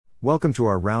Welcome to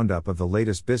our roundup of the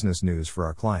latest business news for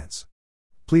our clients.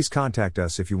 Please contact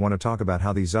us if you want to talk about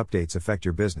how these updates affect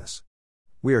your business.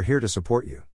 We are here to support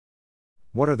you.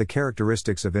 What are the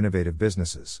characteristics of innovative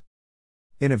businesses?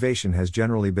 Innovation has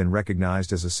generally been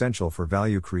recognized as essential for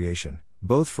value creation,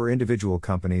 both for individual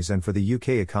companies and for the UK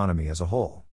economy as a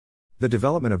whole. The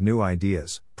development of new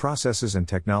ideas, processes and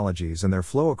technologies and their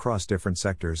flow across different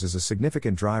sectors is a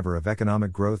significant driver of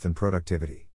economic growth and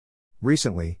productivity.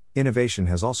 Recently, innovation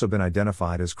has also been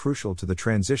identified as crucial to the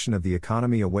transition of the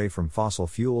economy away from fossil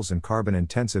fuels and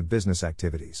carbon-intensive business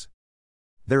activities.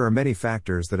 There are many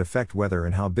factors that affect whether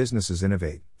and how businesses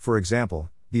innovate, for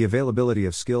example, the availability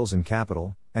of skills and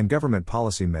capital, and government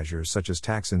policy measures such as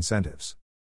tax incentives.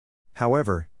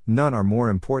 However, none are more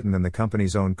important than the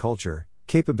company's own culture,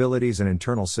 capabilities and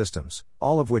internal systems,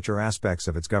 all of which are aspects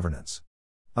of its governance.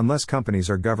 Unless companies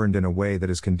are governed in a way that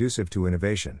is conducive to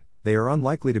innovation, they are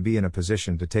unlikely to be in a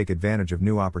position to take advantage of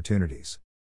new opportunities.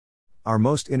 Our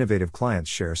most innovative clients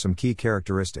share some key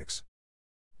characteristics.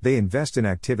 They invest in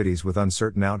activities with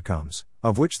uncertain outcomes,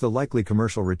 of which the likely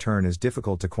commercial return is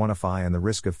difficult to quantify and the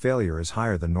risk of failure is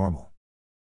higher than normal.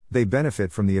 They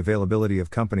benefit from the availability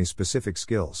of company-specific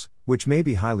skills, which may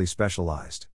be highly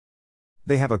specialized.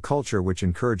 They have a culture which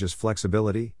encourages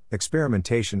flexibility,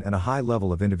 experimentation and a high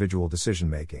level of individual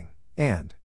decision-making,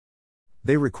 and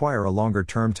they require a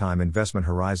longer-term time investment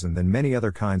horizon than many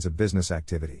other kinds of business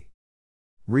activity.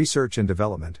 Research and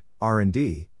development,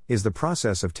 R&D, is the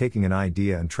process of taking an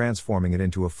idea and transforming it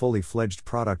into a fully fledged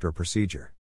product or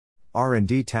procedure.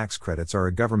 R&D tax credits are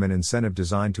a government incentive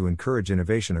designed to encourage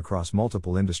innovation across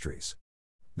multiple industries.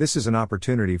 This is an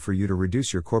opportunity for you to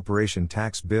reduce your corporation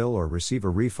tax bill or receive a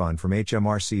refund from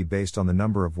HMRC based on the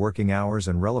number of working hours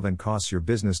and relevant costs your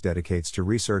business dedicates to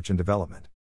research and development.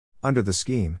 Under the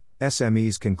scheme,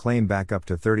 SMEs can claim back up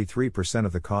to 33%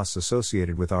 of the costs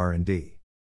associated with R&D.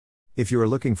 If you are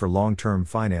looking for long-term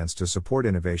finance to support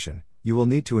innovation, you will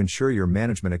need to ensure your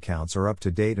management accounts are up to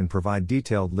date and provide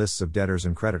detailed lists of debtors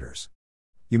and creditors.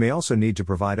 You may also need to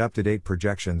provide up-to-date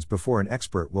projections before an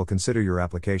expert will consider your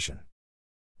application.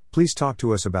 Please talk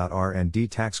to us about R&D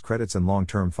tax credits and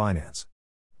long-term finance.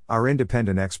 Our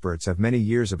independent experts have many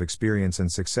years of experience and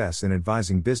success in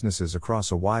advising businesses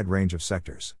across a wide range of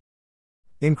sectors.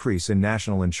 Increase in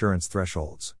national insurance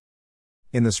thresholds.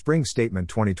 In the Spring Statement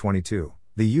 2022,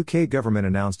 the UK government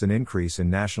announced an increase in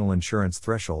national insurance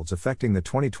thresholds affecting the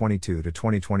 2022 to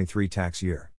 2023 tax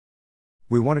year.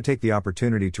 We want to take the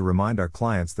opportunity to remind our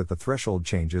clients that the threshold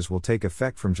changes will take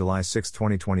effect from July 6,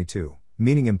 2022.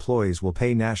 Meaning employees will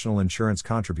pay national insurance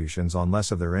contributions on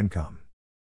less of their income.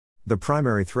 The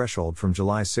primary threshold from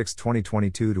July 6,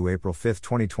 2022 to April 5,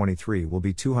 2023 will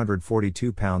be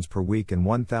 £242 per week and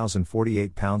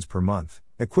 £1,048 per month,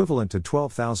 equivalent to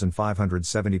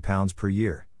 £12,570 per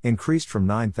year, increased from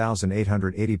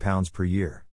 £9,880 per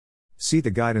year. See the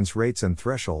guidance rates and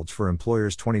thresholds for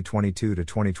employers 2022 to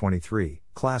 2023,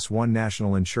 Class 1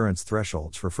 national insurance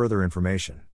thresholds for further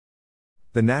information.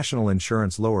 The national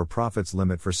insurance lower profits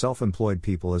limit for self-employed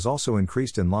people is also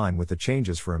increased in line with the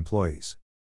changes for employees.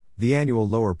 The annual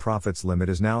lower profits limit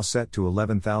is now set to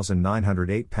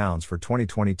 £11,908 for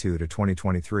 2022 to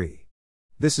 2023.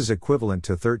 This is equivalent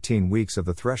to 13 weeks of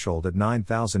the threshold at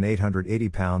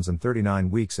 £9,880 and 39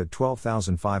 weeks at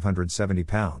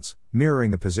 £12,570,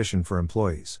 mirroring the position for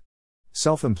employees.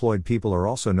 Self-employed people are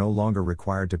also no longer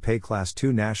required to pay Class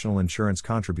 2 national insurance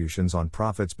contributions on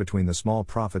profits between the small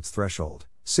profits threshold,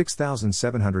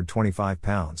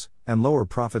 £6,725, and lower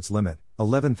profits limit,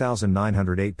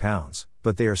 £11,908,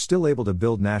 but they are still able to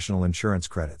build national insurance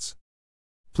credits.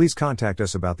 Please contact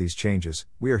us about these changes,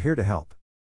 we are here to help.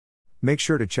 Make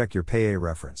sure to check your PAYE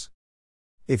reference.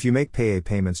 If you make PAYE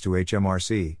payments to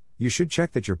HMRC, you should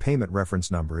check that your payment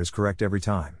reference number is correct every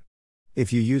time.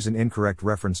 If you use an incorrect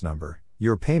reference number,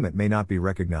 your payment may not be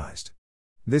recognized.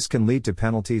 This can lead to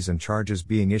penalties and charges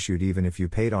being issued even if you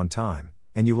paid on time,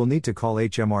 and you will need to call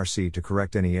HMRC to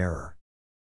correct any error.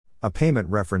 A payment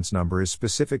reference number is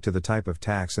specific to the type of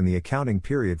tax and the accounting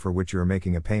period for which you are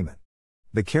making a payment.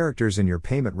 The characters in your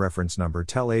payment reference number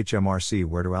tell HMRC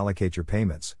where to allocate your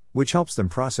payments, which helps them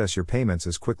process your payments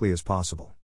as quickly as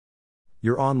possible.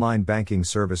 Your online banking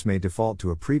service may default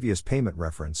to a previous payment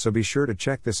reference, so be sure to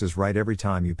check this is right every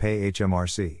time you pay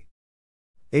HMRC.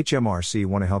 HMRC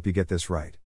want to help you get this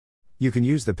right. You can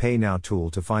use the Pay Now tool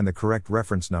to find the correct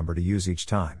reference number to use each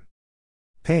time.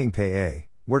 Paying PAYE,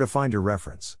 where to find your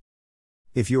reference.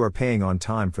 If you are paying on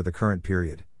time for the current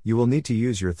period, you will need to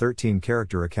use your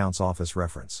 13-character accounts office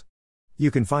reference.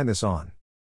 You can find this on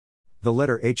the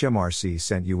letter HMRC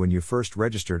sent you when you first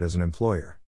registered as an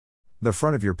employer, the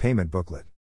front of your payment booklet,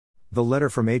 the letter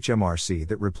from HMRC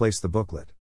that replaced the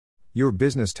booklet, Your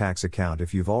business tax account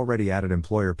if you've already added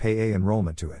employer pay A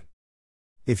enrollment to it.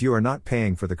 If you are not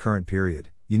paying for the current period,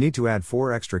 you need to add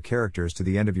 4 extra characters to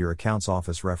the end of your account's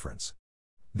office reference.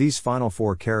 These final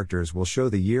 4 characters will show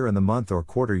the year and the month or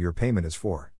quarter your payment is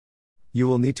for. You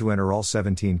will need to enter all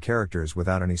 17 characters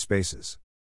without any spaces.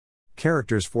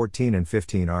 Characters 14 and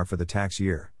 15 are for the tax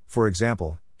year, for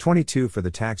example, 22 for the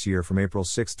tax year from April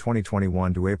 6,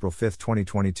 2021 to April 5,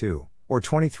 2022, or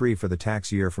 23 for the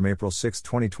tax year from April 6,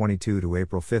 2022 to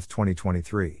April 5,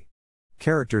 2023.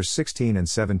 Characters 16 and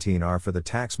 17 are for the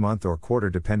tax month or quarter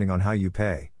depending on how you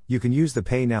pay. You can use the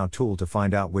Pay Now tool to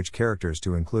find out which characters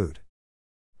to include.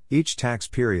 Each tax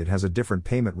period has a different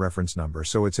payment reference number,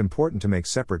 so it's important to make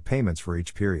separate payments for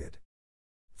each period.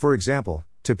 For example,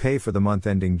 to pay for the month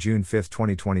ending June 5,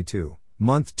 2022,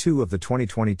 month 2 of the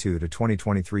 2022 to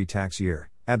 2023 tax year,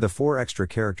 add the 4 extra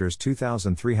characters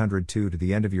 2302 to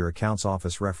the end of your account's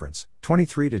office reference,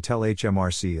 23 to tell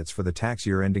HMRC it's for the tax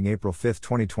year ending April 5,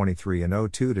 2023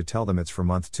 and 02 to tell them it's for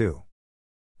month 2.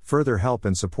 Further help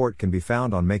and support can be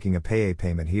found on making a Pay A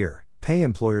payment here. Pay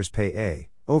Employers Pay A,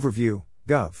 Overview,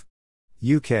 Gov.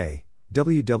 UK,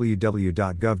 www.gov.uk.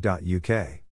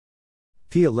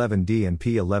 P11D and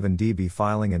P11DB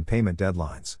filing and payment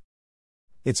deadlines.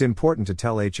 It's important to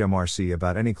tell HMRC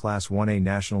about any Class 1A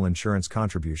national insurance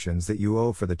contributions that you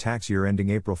owe for the tax year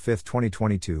ending April 5,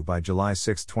 2022 by July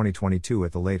 6, 2022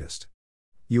 at the latest.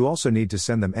 You also need to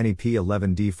send them any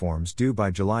P11D forms due by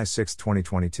July 6,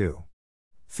 2022.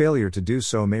 Failure to do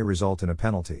so may result in a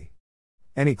penalty.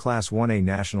 Any Class 1A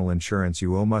national insurance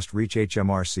you owe must reach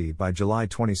HMRC by July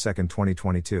 22,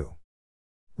 2022.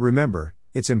 Remember,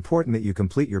 it's important that you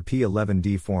complete your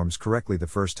P11D forms correctly the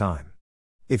first time.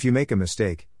 If you make a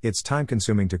mistake, it's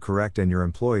time-consuming to correct and your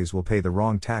employees will pay the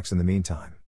wrong tax in the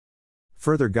meantime.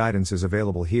 Further guidance is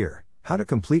available here: how to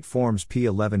complete forms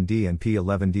P11D and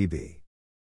P11DB.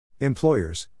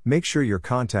 Employers, make sure your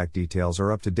contact details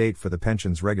are up to date for the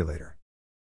pensions regulator.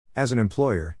 As an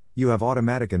employer, you have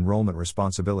automatic enrollment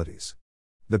responsibilities.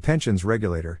 The pensions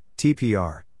regulator,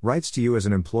 TPR, writes to you as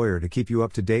an employer to keep you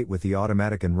up to date with the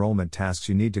automatic enrollment tasks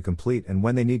you need to complete and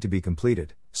when they need to be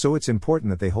completed, so it's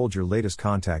important that they hold your latest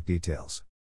contact details.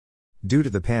 Due to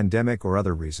the pandemic or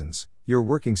other reasons, your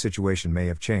working situation may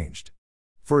have changed.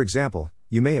 For example,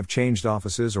 you may have changed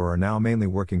offices or are now mainly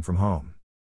working from home.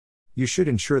 You should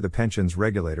ensure the pensions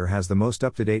regulator has the most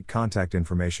up-to-date contact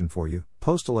information for you,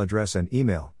 postal address and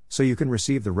email, so you can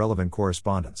receive the relevant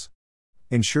correspondence.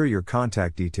 Ensure your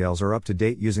contact details are up to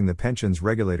date using the pensions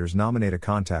regulator's Nominate a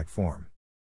Contact form.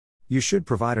 You should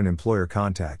provide an employer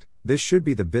contact. This should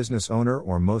be the business owner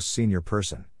or most senior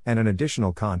person, and an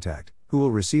additional contact, who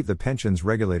will receive the pensions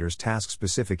regulator's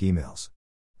task-specific emails.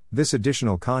 This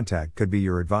additional contact could be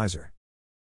your advisor.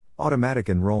 Automatic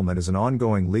enrollment is an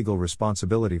ongoing legal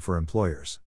responsibility for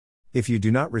employers. If you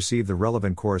do not receive the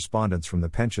relevant correspondence from the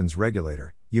pensions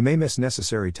regulator, you may miss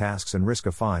necessary tasks and risk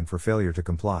a fine for failure to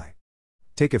comply.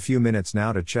 Take a few minutes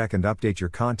now to check and update your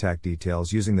contact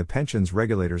details using the pensions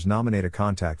regulator's Nominate a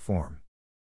Contact form.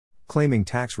 Claiming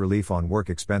tax relief on work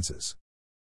expenses.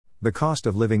 The cost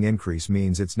of living increase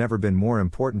means it's never been more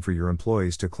important for your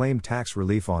employees to claim tax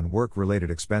relief on work-related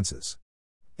expenses.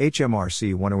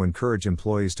 HMRC want to encourage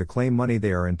employees to claim money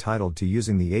they are entitled to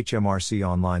using the HMRC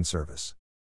online service.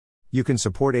 You can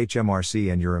support HMRC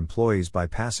and your employees by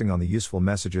passing on the useful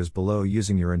messages below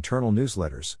using your internal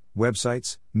newsletters,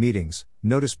 websites, meetings,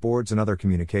 notice boards and other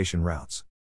communication routes.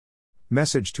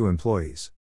 Message to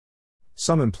employees.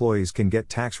 Some employees can get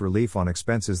tax relief on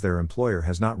expenses their employer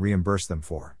has not reimbursed them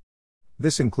for.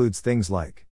 This includes things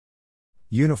like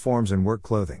uniforms and work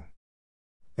clothing,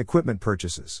 equipment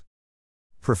purchases,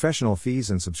 professional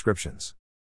fees and subscriptions,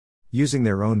 using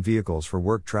their own vehicles for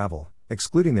work travel,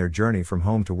 excluding their journey from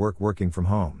home to work working from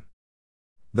home.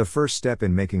 The first step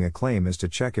in making a claim is to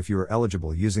check if you are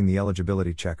eligible using the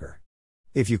eligibility checker.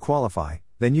 If you qualify,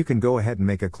 then you can go ahead and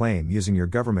make a claim using your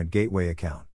Government Gateway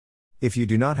account. If you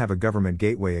do not have a Government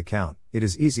Gateway account, it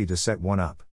is easy to set one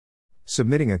up.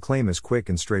 Submitting a claim is quick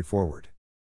and straightforward.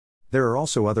 There are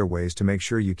also other ways to make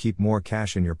sure you keep more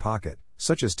cash in your pocket,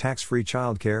 such as tax-free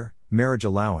childcare, marriage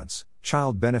allowance,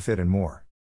 child benefit and more.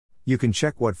 You can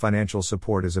check what financial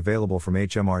support is available from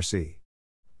HMRC.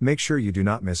 Make sure you do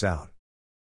not miss out.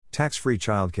 Tax-free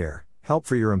childcare, help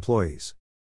for your employees.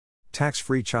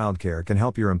 Tax-free childcare can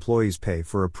help your employees pay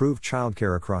for approved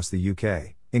childcare across the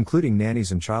UK, including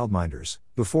nannies and childminders,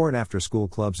 before and after school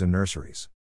clubs and nurseries.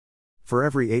 For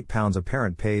every £8 a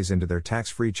parent pays into their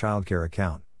tax-free childcare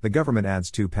account, the government adds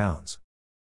 £2.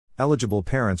 Eligible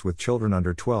parents with children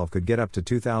under 12 could get up to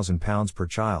 £2,000 per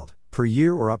child, per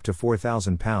year or up to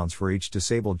 £4,000 for each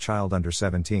disabled child under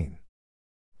 17.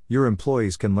 Your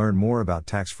employees can learn more about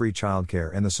tax-free childcare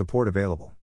and the support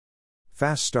available.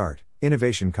 Fast Start,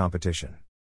 Innovation Competition.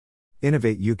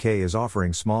 Innovate UK is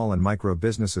offering small and micro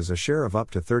businesses a share of up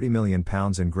to £30 million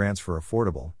in grants for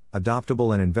affordable,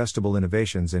 adoptable and investable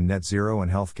innovations in net zero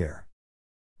and healthcare.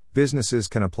 Businesses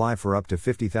can apply for up to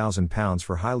 £50,000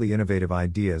 for highly innovative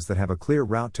ideas that have a clear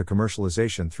route to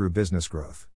commercialization through business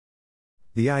growth.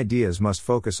 The ideas must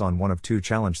focus on one of two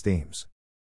challenge themes.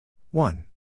 1.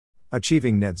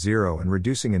 Achieving net zero and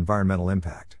reducing environmental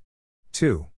impact.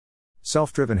 2.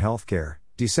 Self-driven healthcare,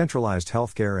 decentralized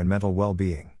healthcare and mental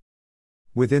well-being.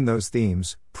 Within those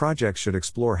themes, projects should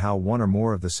explore how one or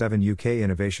more of the 7 UK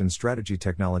innovation strategy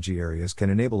technology areas can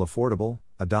enable affordable,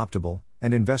 adoptable,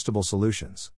 and investable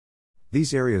solutions.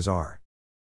 These areas are: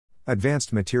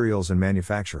 advanced materials and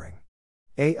manufacturing,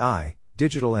 AI,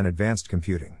 digital and advanced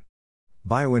computing,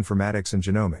 bioinformatics and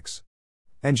genomics,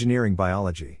 engineering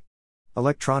biology,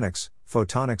 electronics,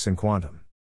 photonics and quantum,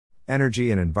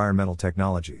 energy and environmental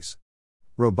technologies,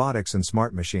 robotics and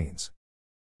smart machines.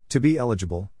 To be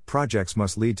eligible, projects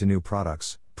must lead to new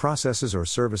products, processes or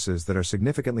services that are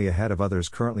significantly ahead of others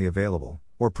currently available,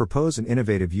 or propose an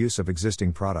innovative use of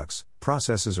existing products,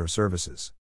 processes or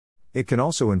services. It can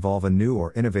also involve a new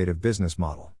or innovative business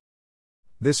model.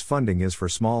 This funding is for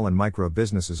small and micro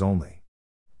businesses only.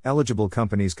 Eligible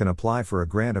companies can apply for a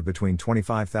grant of between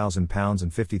 £25,000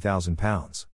 and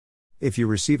 £50,000. If you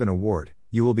receive an award,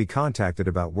 you will be contacted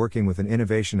about working with an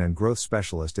innovation and growth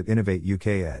specialist at Innovate UK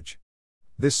Edge.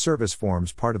 This service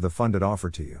forms part of the funded offer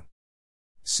to you.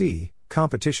 C.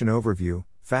 Competition Overview,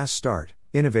 Fast Start,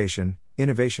 Innovation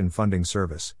Funding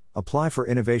Service. Apply for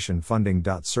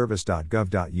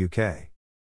innovationfunding.service.gov.uk.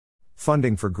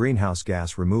 Funding for Greenhouse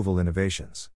Gas Removal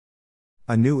Innovations.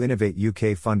 A new Innovate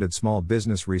UK funded Small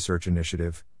Business Research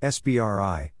Initiative,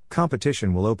 SBRI,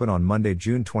 competition will open on Monday,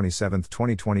 June 27,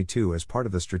 2022 as part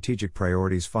of the Strategic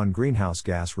Priorities Fund Greenhouse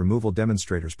Gas Removal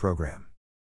Demonstrators Program.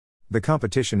 The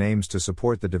competition aims to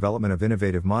support the development of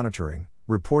innovative monitoring,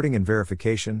 reporting and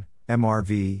verification,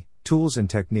 MRV, tools and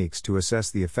techniques to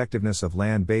assess the effectiveness of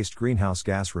land-based greenhouse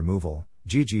gas removal,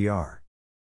 GGR.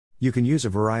 You can use a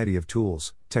variety of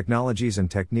tools, technologies and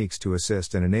techniques to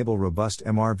assist and enable robust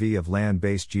MRV of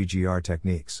land-based GGR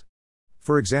techniques.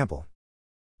 For example,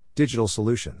 digital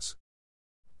solutions,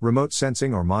 remote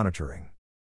sensing or monitoring,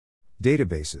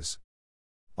 databases,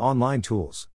 online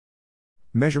tools,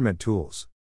 measurement tools,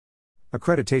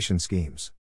 accreditation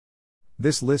schemes.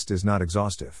 This list is not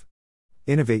exhaustive.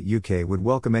 Innovate UK would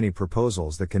welcome any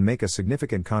proposals that can make a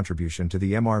significant contribution to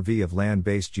the MRV of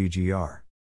land-based GGR.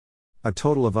 A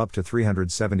total of up to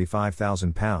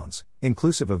 £375,000,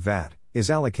 inclusive of VAT,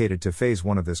 is allocated to Phase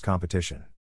 1 of this competition.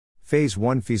 Phase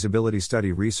 1 feasibility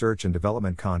study research and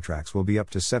development contracts will be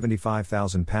up to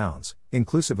 £75,000,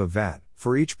 inclusive of VAT,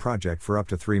 for each project for up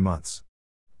to 3 months.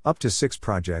 Up to 6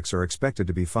 projects are expected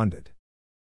to be funded.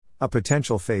 A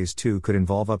potential Phase 2 could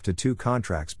involve up to 2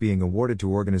 contracts being awarded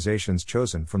to organizations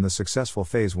chosen from the successful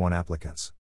Phase 1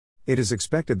 applicants. It is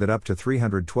expected that up to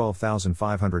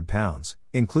 £312,500,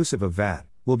 inclusive of VAT,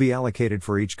 will be allocated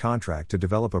for each contract to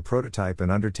develop a prototype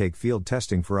and undertake field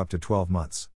testing for up to 12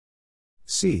 months.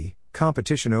 C.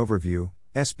 Competition Overview,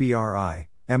 SBRI,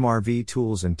 MRV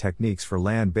Tools and Techniques for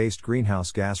Land-Based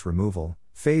Greenhouse Gas Removal,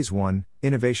 Phase 1,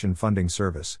 Innovation Funding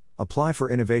Service. Apply for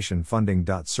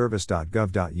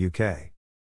innovationfunding.service.gov.uk.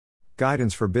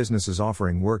 Guidance for businesses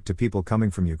offering work to people coming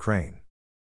from Ukraine.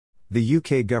 The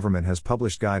UK government has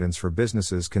published guidance for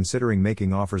businesses considering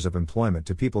making offers of employment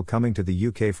to people coming to the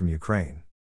UK from Ukraine.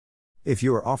 If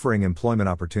you are offering employment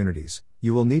opportunities,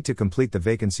 you will need to complete the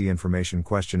Vacancy Information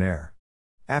Questionnaire.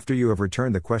 After you have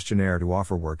returned the questionnaire to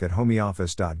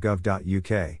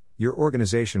offerwork@homeoffice.gov.uk, your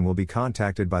organization will be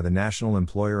contacted by the National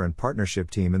Employer and Partnership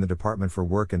Team in the Department for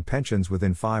Work and Pensions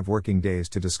within 5 working days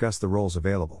to discuss the roles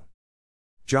available.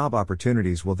 Job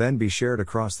opportunities will then be shared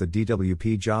across the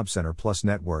DWP Job Centre Plus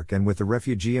network and with the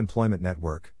Refugee Employment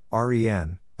Network,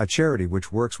 REN, a charity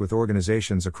which works with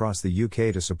organizations across the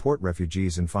UK to support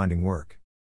refugees in finding work.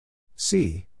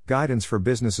 C. Guidance for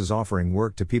businesses offering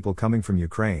work to people coming from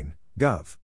Ukraine,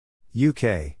 Gov.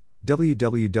 UK,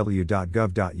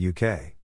 www.gov.uk.